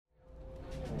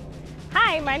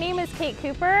Hi, my name is Kate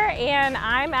Cooper and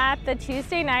I'm at the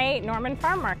Tuesday night Norman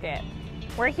Farm Market.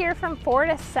 We're here from 4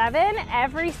 to 7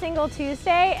 every single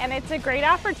Tuesday, and it's a great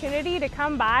opportunity to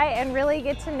come by and really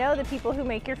get to know the people who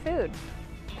make your food.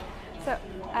 So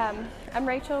I'm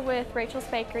Rachel with Rachel's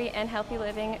Bakery and Healthy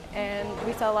Living, and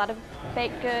we sell a lot of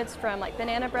baked goods from like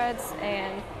banana breads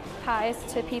and pies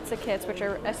to pizza kits, which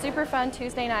are a super fun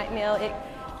Tuesday night meal. It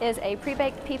is a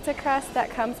pre-baked pizza crust that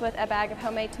comes with a bag of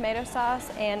homemade tomato sauce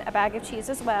and a bag of cheese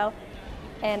as well.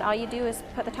 And all you do is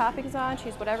put the toppings on,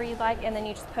 choose whatever you like, and then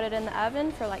you just put it in the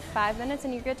oven for like 5 minutes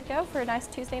and you're good to go for a nice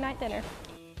Tuesday night dinner.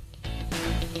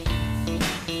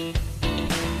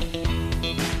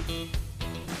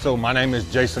 So my name is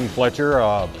Jason Fletcher,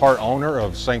 part owner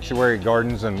of Sanctuary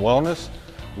Gardens and Wellness.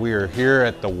 We are here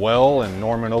at the Well in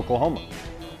Norman, Oklahoma.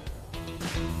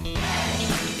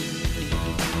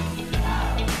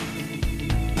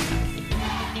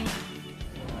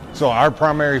 So our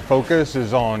primary focus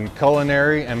is on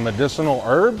culinary and medicinal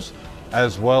herbs,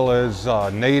 as well as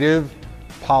native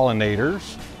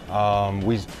pollinators.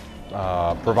 We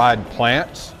provide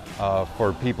plants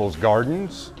for people's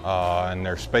gardens and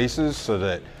their spaces so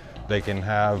that they can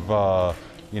have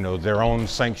their own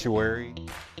sanctuary.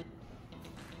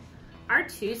 Our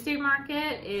Tuesday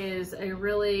market is a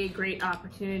really great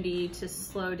opportunity to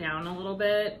slow down a little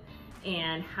bit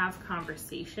and have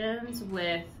conversations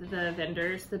with the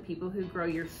vendors, the people who grow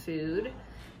your food,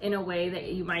 in a way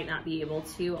that you might not be able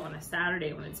to on a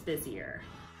Saturday when it's busier.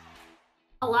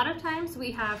 A lot of times we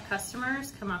have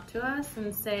customers come up to us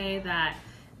and say that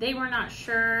they were not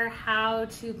sure how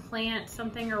to plant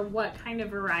something or what kind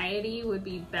of variety would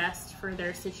be best for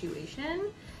their situation.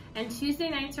 And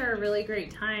Tuesday nights are a really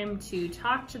great time to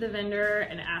talk to the vendor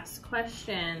and ask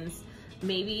questions.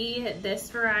 Maybe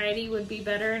this variety would be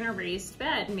better in a raised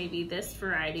bed. Maybe this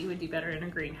variety would be better in a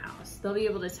greenhouse. They'll be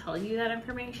able to tell you that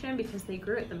information because they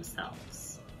grew it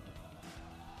themselves.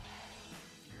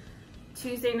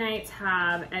 Tuesday nights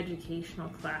have educational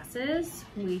classes.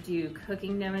 We do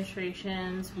cooking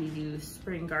demonstrations. We do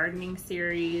spring gardening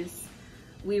series.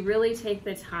 We really take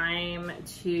the time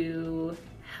to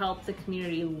help the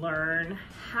community learn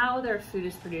how their food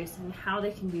is produced and how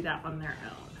they can do that on their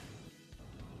own.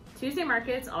 Tuesday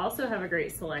markets also have a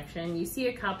great selection. You see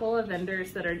a couple of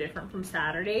vendors that are different from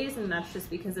Saturdays, and that's just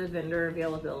because of vendor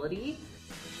availability.